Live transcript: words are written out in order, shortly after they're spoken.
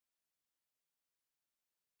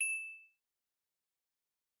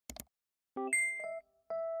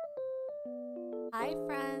Hi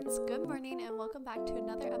friends, good morning and welcome back to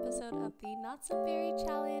another episode of the Not So Berry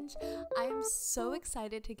Challenge. I am so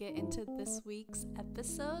excited to get into this week's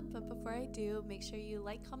episode, but before I do, make sure you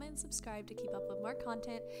like, comment, and subscribe to keep up with more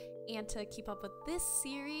content and to keep up with this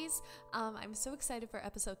series. I'm so excited for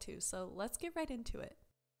episode 2, so let's get right into it.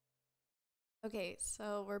 Okay,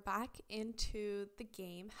 so we're back into the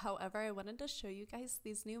game. However, I wanted to show you guys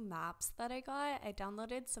these new maps that I got. I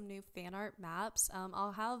downloaded some new fan art maps.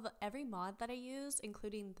 I'll have every mod that I use,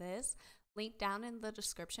 including this, linked down in the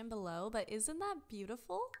description below. But isn't that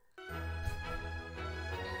beautiful?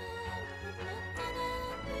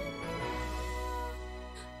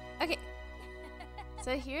 Okay,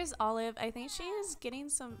 so here's Olive. I think she is getting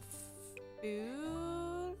some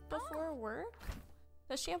food before work.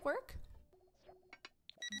 Does she have work?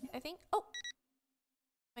 I think. Oh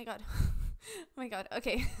my god. Oh my god.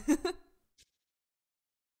 Okay.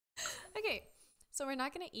 Okay. So we're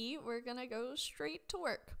not gonna eat. We're gonna go straight to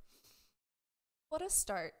work. What a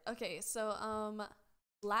start. Okay. So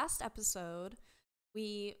last episode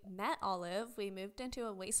we met Olive. We moved into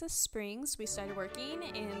Oasis Springs. We started working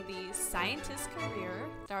in the scientist career.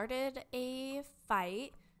 Started a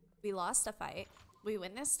fight. We lost a fight. We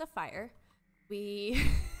witnessed a fire. We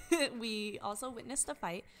we also witnessed a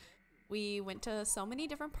fight. We went to so many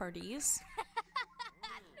different parties.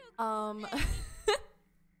 So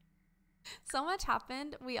much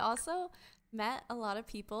happened. We also met a lot of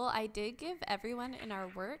people. I did give everyone in our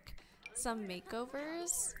work some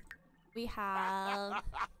makeovers. We have,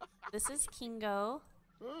 this is Kingo.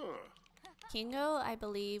 Kingo, I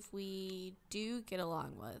believe we do get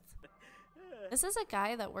along with. This is a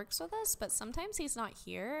guy that works with us, but sometimes he's not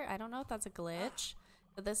here. I don't know if that's a glitch.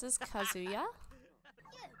 But this is Kazuya.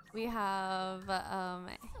 We have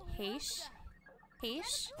Heish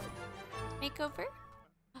makeover.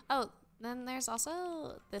 Oh, then there's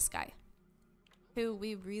also this guy who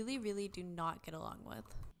we really do not get along with.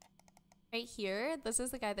 Right here, this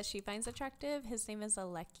is the guy that she finds attractive. His name is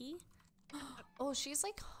Aleki. Oh, she's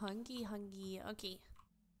like hungry. Okay.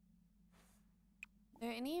 Are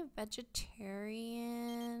there any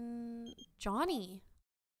vegetarian? Johnny.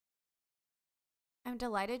 I'm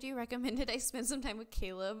delighted you recommended I spend some time with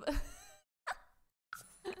Caleb.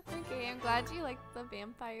 Okay, I'm glad you like the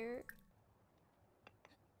vampire.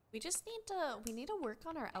 We just need to work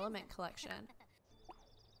on our element collection.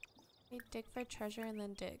 We dig for treasure and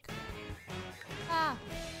then dig. Ah!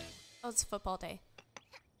 Oh, it's football day.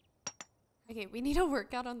 Okay, we need to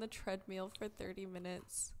work out on the treadmill for 30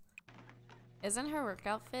 minutes. Isn't her work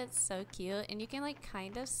outfit so cute? And you can like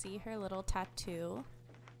kind of see her little tattoo.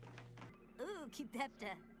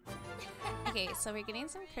 Okay, so we're getting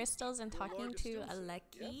some crystals and talking to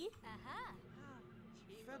Aleki.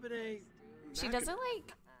 She doesn't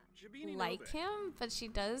like him, but she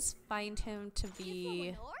does find him to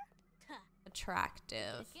be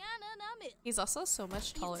attractive. He's also so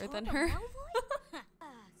much taller than her.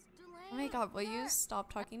 Oh my god, will you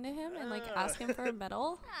stop talking to him and like ask him for a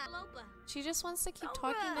medal? She just wants to keep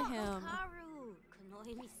talking to him.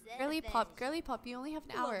 Girly pop, you only have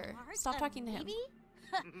an hour. Stop talking to him.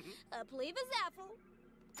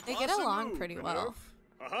 They get along pretty well.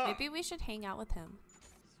 Maybe we should hang out with him.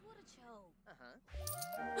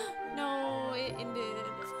 No, it ended.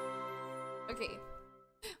 Okay.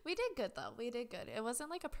 We did good though. We did good. It wasn't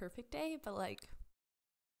like a perfect day, but like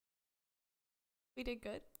we did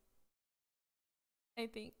good. I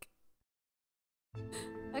think.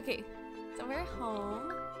 Okay. So we're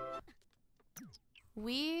home.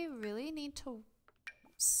 We really need to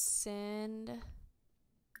send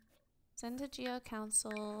to Geo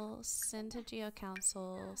Council, send to Geo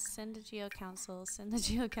Council, send to Geo Council, send to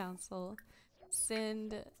Geo Council,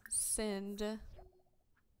 send.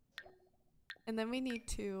 And then we need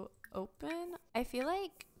to open. I feel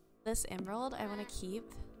like this emerald I want to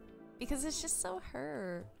keep because it's just so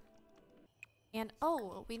her. And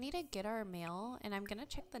oh, we need to get our mail and I'm gonna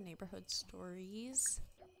check the neighborhood stories.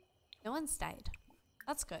 No one's died.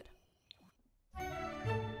 That's good.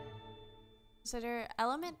 Consider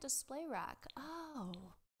element display rack.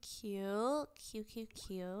 Oh, cute.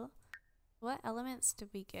 What elements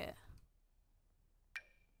did we get?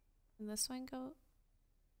 Can this one go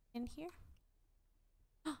in here?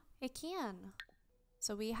 It can.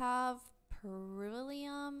 So we have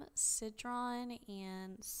beryllium, citron,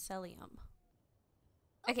 and cellium.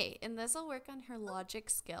 Okay, and this will work on her logic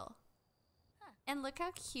skill. And look how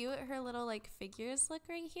cute her little like figures look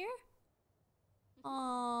right here.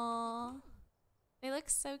 Aww. They look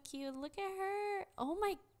so cute. Look at her. Oh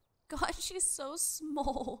my god, she's so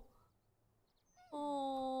small.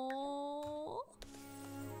 Oh.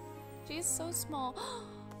 She's so small.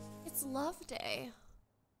 It's love day.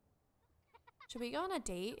 Should we go on a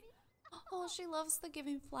date? Oh, she loves the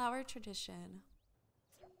giving flower tradition.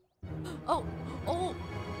 Oh, oh,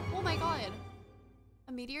 oh my god.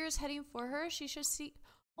 A meteor is heading for her. She should see.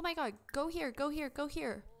 Oh my god, go here, go here, go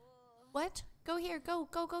here. What? Go here, go,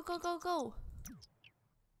 go, go, go, go, go.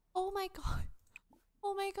 Oh my god.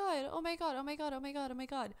 Oh my god, oh my god, oh my god, oh my god, oh my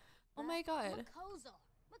god. Oh my god.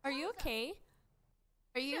 Are you okay?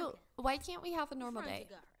 Are you? Why can't we have a normal day?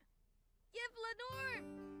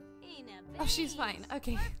 Oh, she's fine.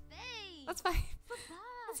 Okay. That's fine.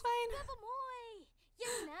 That's fine.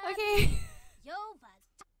 Okay.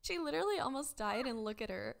 She literally almost died and look at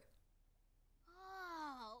her.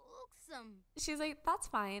 She's like, that's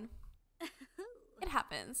fine. It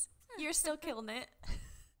happens. You're still killing it.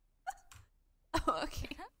 Oh,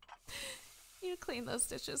 okay. You clean those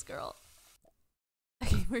dishes, girl.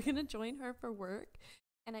 Okay, we're gonna join her for work.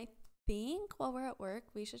 And I think while we're at work,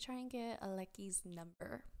 we should try and get Aleki's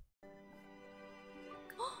number.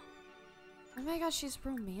 Oh my gosh, she's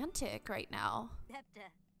romantic right now.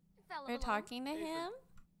 We're talking to him?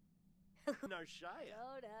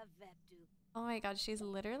 Oh my god, she's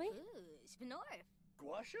literally...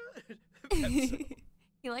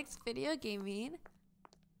 He likes video gaming.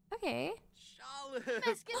 Okay. Oh,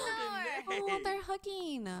 they're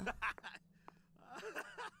hugging.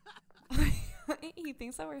 He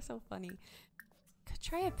thinks that we're so funny. Could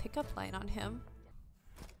try a pickup line on him.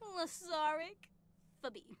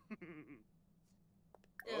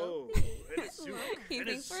 Oh, He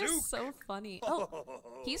thinks we're so funny. Oh,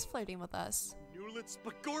 he's flirting with us.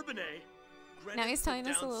 Now he's telling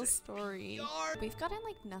us a little story. We've gotten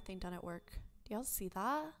like nothing done at work. Do y'all see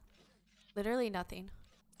that? Literally nothing.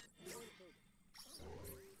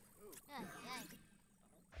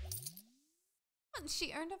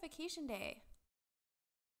 She earned a vacation day.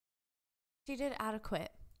 She did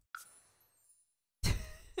adequate.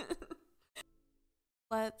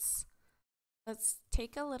 Let's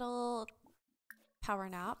take a little power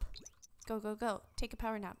nap. Go, go, go. Take a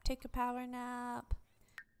power nap. Take a power nap.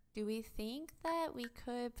 Do we think that we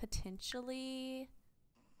could potentially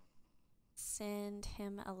send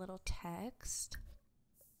him a little text?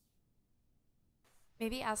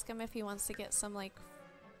 Maybe ask him if he wants to get some like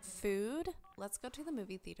food. Let's go to the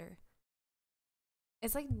movie theater.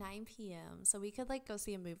 It's like 9 p.m. so we could like go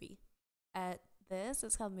see a movie at this.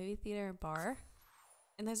 It's called Movie Theater and Bar.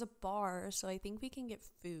 And there's a bar, so I think we can get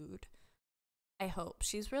food. I hope.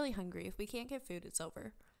 She's really hungry. If we can't get food, it's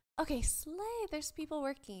over. Okay, slay. There's people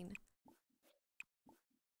working.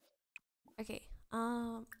 Okay,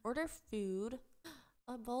 order food.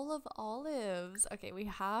 A bowl of olives. Okay, we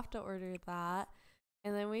have to order that.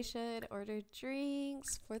 And then we should order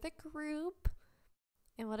drinks for the group.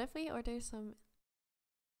 And what if we order some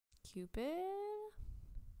Cupid?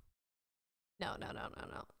 No.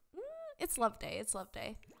 It's love day. It's love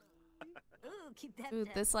day. Ooh,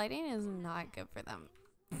 this lighting is not good for them.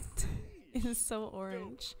 It is so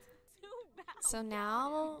orange. So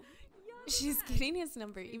now she's getting his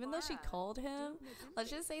number, even though she called him.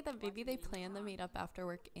 Let's just say that maybe they planned the meetup after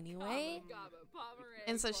work anyway.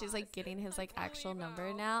 And so she's like getting his like actual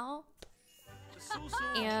number now.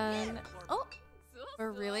 And oh,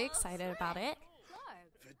 we're really excited about it.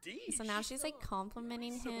 So now she's like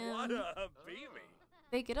complimenting him.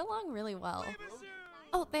 They get along really well.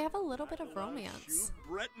 Oh, they have a little bit of romance.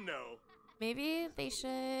 Maybe they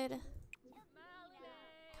should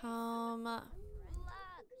come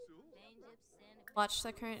watch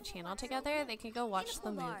the current channel together. They can go watch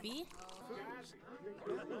the movie.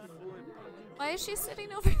 Why is she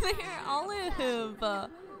sitting over there? Olive!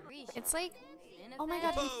 It's like, oh my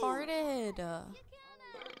god, he farted.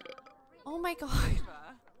 Oh my god.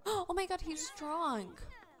 Oh my god, he's drunk.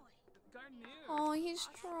 Oh, he's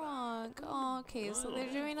drunk. Oh, okay, so they're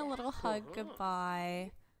doing a little hug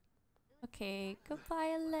goodbye. Okay,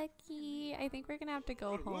 goodbye, Aleki. I think we're gonna have to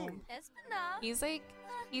go home. He's like,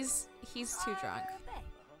 he's too drunk.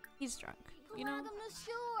 He's drunk, you know?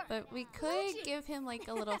 But we could give him like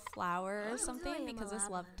a little flower or something because it's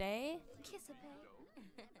love day.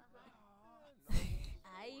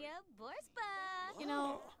 You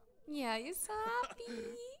know, yeah, you're so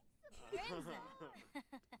happy.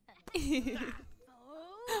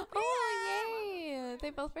 Oh, yay! They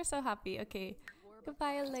both were so happy. Okay,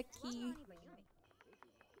 goodbye, Aleki.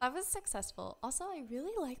 That was successful. Also, I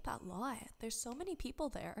really like that lot. There's so many people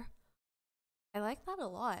there. I like that a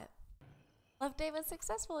lot. Love day was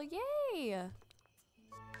successful. Yay!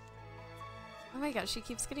 Oh my gosh, she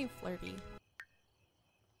keeps getting flirty.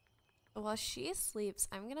 While she sleeps,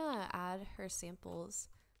 I'm gonna add her samples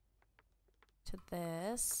to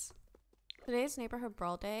this. Today's neighborhood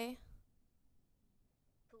brawl day.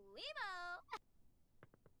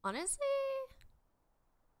 Honestly?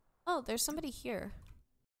 Oh, there's somebody here.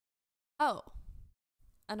 Oh.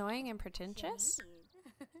 Annoying and pretentious?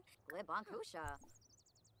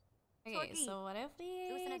 Okay, so what if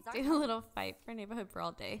we do a little fight for neighborhood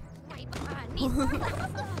brawl day?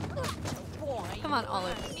 Come on,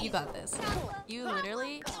 Olive. You got this. You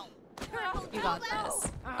literally... You got this.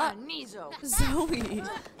 Zoe!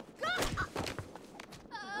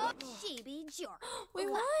 We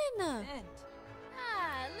won!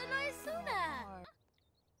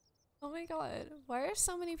 Oh my god. Why are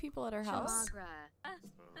so many people at our house?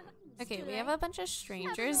 Okay, we have a bunch of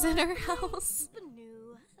strangers in our house.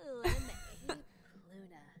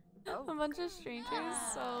 A bunch of strangers,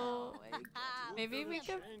 so maybe we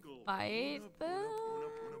could fight them?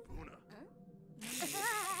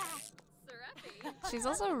 She's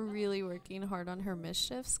also really working hard on her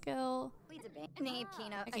mischief skill.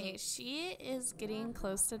 Okay, she is getting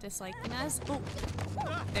close to disliking us. Oh,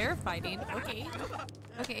 they're fighting. Okay.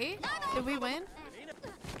 Okay, did we win?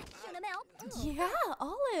 Yeah,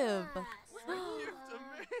 Olive.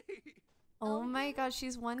 Oh my god,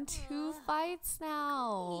 she's won 2 fights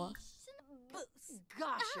now.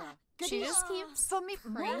 She just keeps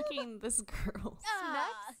pranking this girl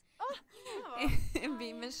and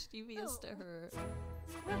being mischievous to her.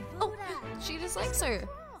 Oh, she dislikes her.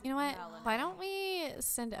 You know what? Why don't we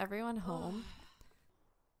send everyone home?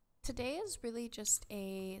 Today is really just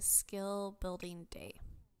a skill building day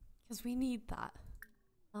because we need that.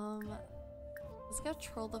 Let's go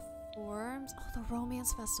troll the forums. Oh, the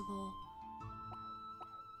romance festival.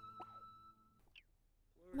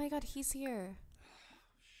 Oh my god, he's here.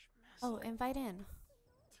 Oh, invite in.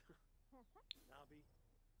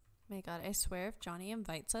 Oh my god, I swear if Johnny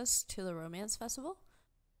invites us to the romance festival,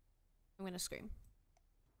 I'm gonna scream.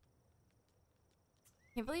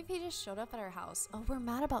 Can't believe he just showed up at our house. Oh, we're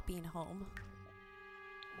mad about being home.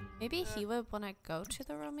 Maybe he would want to go to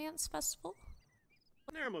the romance festival?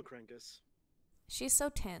 She's so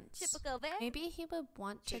tense. Maybe he would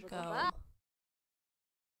want to go.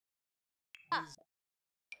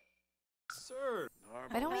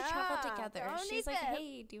 Why don't we travel together? She's like,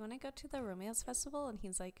 hey, do you want to go to the romance festival? And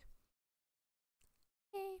he's like,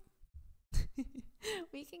 hey.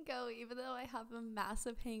 We can go even though I have a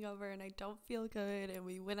massive hangover and I don't feel good and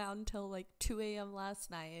we went out until like 2 a.m.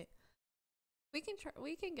 last night. We can go.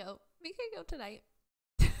 We can go tonight.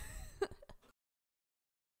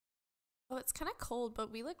 Oh, it's kind of cold,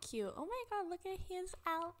 but we look cute. Oh my god, look at his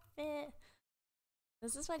outfit.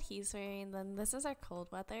 This is what he's wearing, then this is our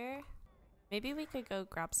cold weather. Maybe we could go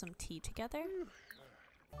grab some tea together.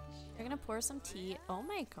 We're gonna pour some tea. Oh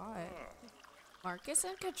my god. Marcus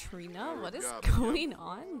and Katrina, what is going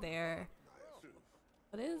on there?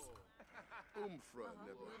 What is...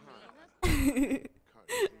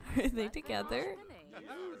 Are they together?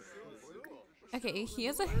 Okay, he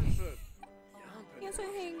has a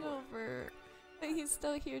hangover, but he's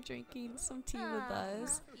still here drinking some tea with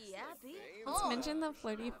us. Let's mention the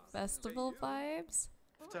flirty festival vibes.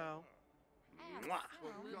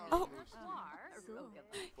 Oh,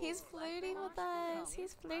 he's flirting with us.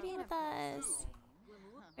 He's flirting with us.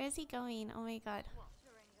 Where is he going? Oh my god.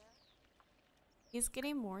 He's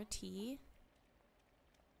getting more tea.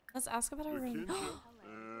 Let's ask about our ring.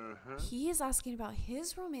 He is asking about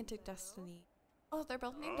his romantic destiny. Oh, they're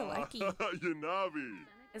both named Aleki.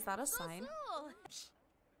 Is that a sign?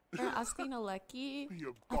 They're asking Aleki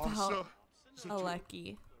about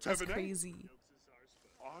Aleki. That's crazy.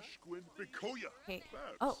 Okay.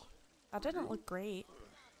 Oh, that didn't look great.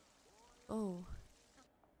 Oh.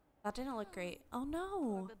 That didn't look great. Oh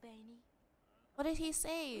no. What did he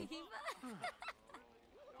say?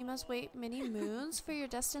 You must wait many moons for your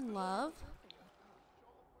destined love?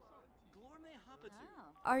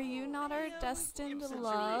 Are you not our destined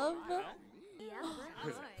love?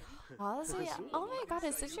 Honestly, oh my god,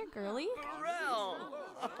 is this your girly?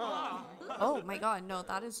 Oh my god, no,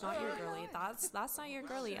 that is not your girly. That's not your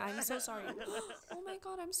girly. I'm so sorry. Oh my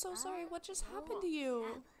god, I'm so sorry. What just happened to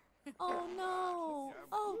you? Oh no.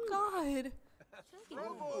 Oh god.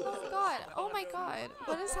 Oh god. Oh my god.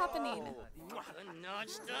 What is happening?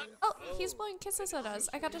 Oh, he's blowing kisses at us.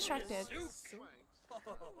 I got distracted.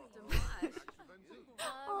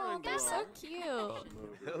 Oh, they're so cute.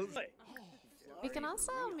 We can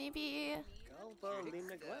also maybe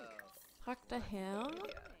talk to him.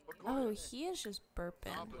 Oh, he is just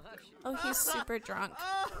burping. Oh, he's super drunk.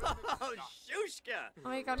 Oh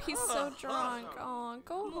my god, he's so drunk. Oh,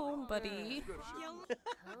 go home, buddy.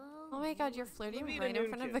 Oh my god, you're flirting right in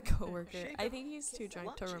front of a coworker. I think he's too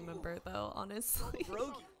drunk to remember, though, honestly.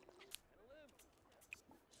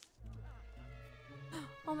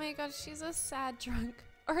 Oh my god, she's a sad drunk.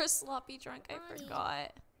 Or a sloppy drunk, I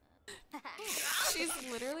forgot. She's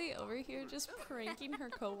literally over here just pranking her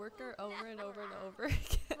coworker over and over and over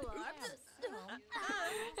again.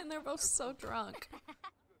 And they're both so drunk.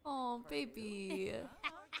 Oh, baby.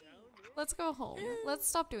 Let's go home. Let's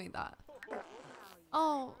stop doing that.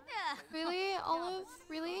 Oh, really? Olive?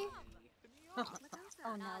 Really?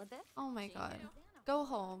 Oh my god. Go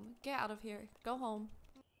home. Get out of here. Go home.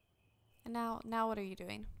 And now what are you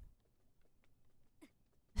doing?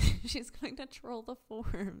 She's going to troll the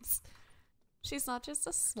forums. She's not just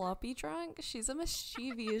a sloppy drunk, she's a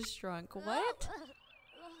mischievous drunk. What?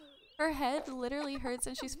 Her head literally hurts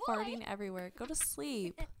and she's farting everywhere. Go to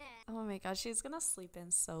sleep. Oh my god, she's gonna sleep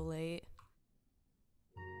in so late.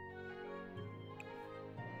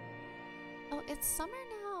 Oh, it's summer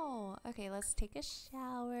now. Okay, let's take a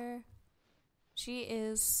shower. She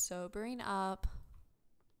is sobering up.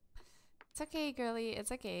 It's okay, girly.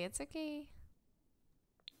 It's okay. It's okay.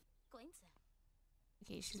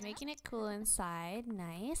 Okay, she's making it cool inside.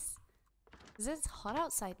 Nice. 'Cause it's hot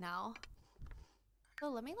outside now. Oh,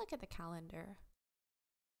 let me look at the calendar.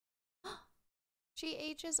 She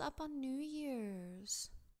ages up on New Year's.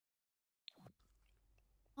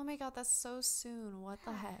 Oh my god, that's so soon. What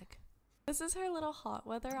the heck? This is her little hot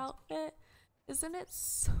weather outfit. Isn't it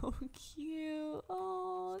so cute?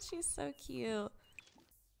 Oh, she's so cute.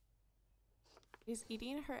 She's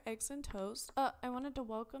eating her eggs and toast. I wanted to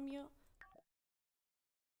welcome you.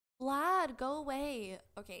 Vlad, go away.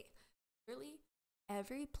 Okay, literally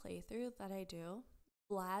every playthrough that I do,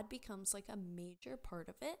 Vlad becomes like a major part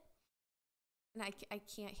of it. And I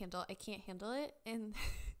can't handle it in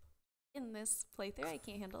in this playthrough. I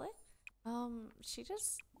can't handle it. She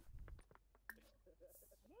just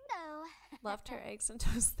left her eggs and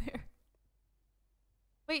toast there.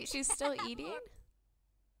 Wait, she's still eating?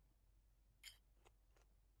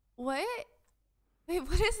 What? Wait,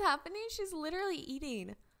 what is happening? She's literally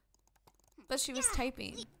eating. But she was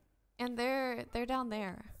typing. And they're down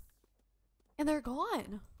there. And they're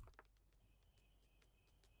gone.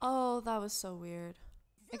 Oh, that was so weird.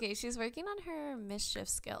 Okay, she's working on her mischief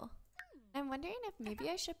skill. I'm wondering if maybe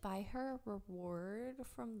I should buy her a reward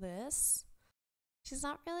from this. She's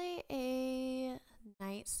not really a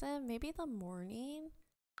night sim. Maybe the morning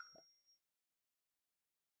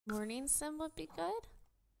sim would be good.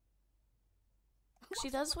 She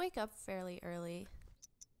does wake up fairly early.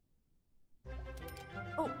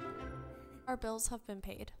 Oh, our bills have been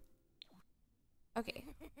paid.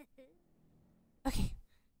 Okay. Okay.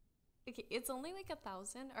 Okay, it's only like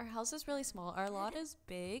 1,000. Our house is really small. Our lot is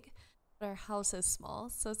big, but our house is small,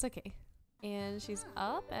 so it's okay. And she's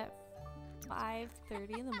up at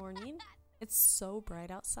 5:30 in the morning. It's so bright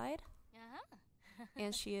outside.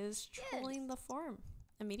 And she is trolling the forum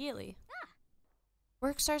immediately.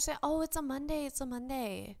 Work starts at, oh, it's a Monday. It's a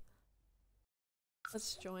Monday.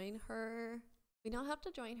 Let's join her. We don't have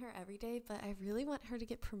to join her every day, but I really want her to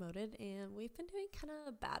get promoted, and we've been doing kind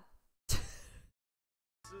of bad.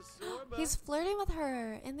 He's flirting with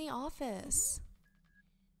her in the office.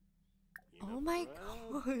 Oh my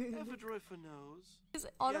god. He's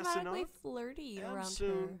automatically flirty around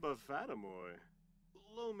her.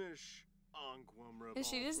 And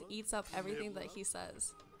she just eats up everything that he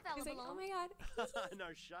says. He's like, oh my god.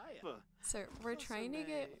 Sir, we're trying to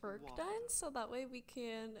get work done so that way we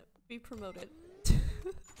can be promoted.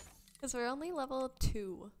 Because we're only level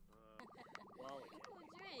 2.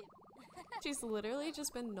 She's literally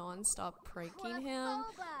just been non-stop pranking him,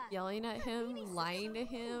 yelling at him, lying to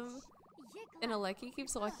him. And Aleki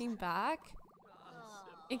keeps walking back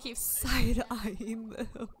and keeps side-eyeing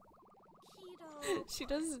them. He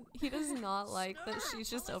does not like that she's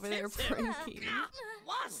just over there pranking.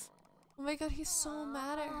 Oh my god, he's so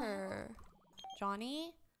mad at her.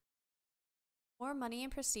 Johnny? More money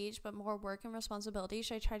and prestige, but more work and responsibility.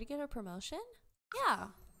 Should I try to get a promotion? Yeah.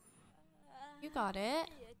 You got it.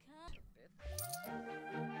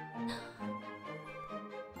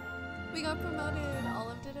 We got promoted.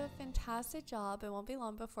 Olive did a fantastic job. It won't be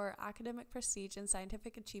long before academic prestige and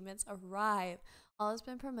scientific achievements arrive. Olive's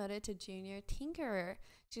been promoted to junior tinkerer.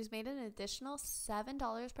 She's made an additional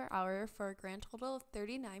 $7 per hour for a grand total of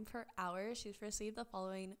 $39 per hour. She's received the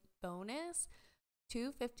following bonus: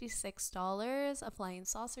 $256, a flying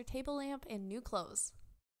saucer table lamp, and new clothes.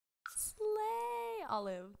 Slay,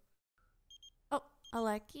 Olive. Oh,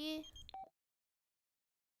 Aleki.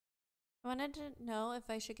 I wanted to know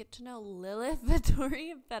if I should get to know Lilith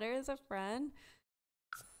Vittori better as a friend.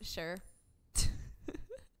 Sure.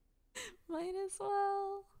 Might as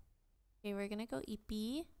well. Okay, we're gonna go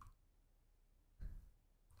EP.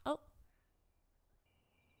 Oh.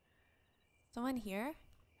 Someone here?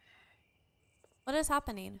 What is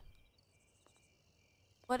happening?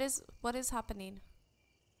 What is happening?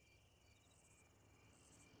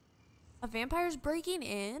 A vampire's breaking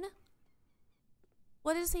in?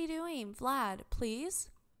 What is he doing? Vlad, please?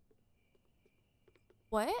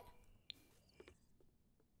 What?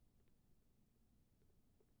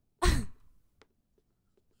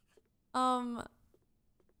 Um,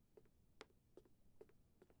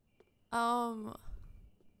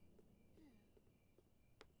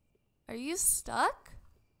 are you stuck?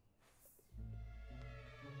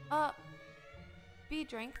 Be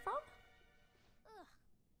drank from?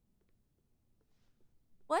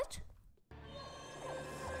 What?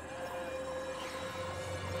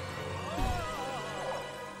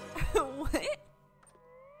 What?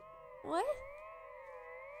 What?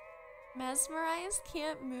 Mesmerized,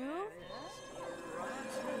 can't move?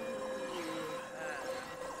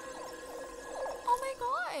 Oh my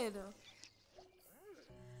god!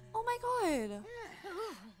 Oh my god!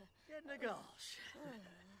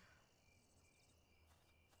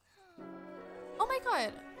 Oh my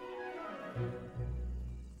god!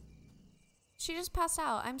 She just passed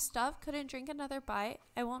out. I'm stuffed, couldn't drink another bite.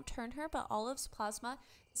 I won't turn her, but Olive's plasma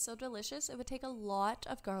is so delicious. It would take a lot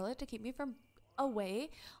of garlic to keep me from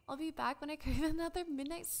away. I'll be back when I crave another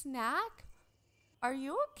midnight snack. Are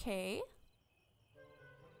you okay?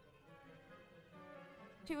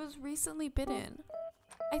 She was recently bitten.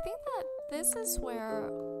 I think that this is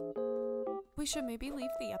where we should maybe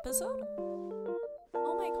leave the episode.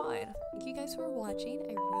 Oh my god. Thank you guys for watching.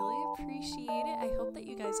 I really appreciate it. I hope that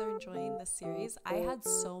you guys are enjoying this series. I had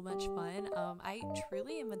so much fun. I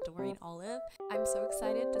truly am adoring Olive. I'm so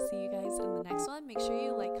excited to see you guys in the next one. Make sure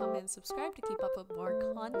you like, comment, and subscribe to keep up with more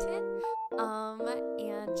content.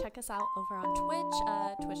 And check us out over on Twitch,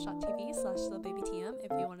 twitch.tv/thebabytm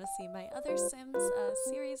if you want to see my other Sims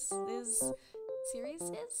series,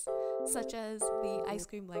 such as the Ice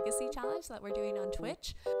Cream Legacy Challenge that we're doing on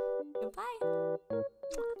Twitch. Goodbye!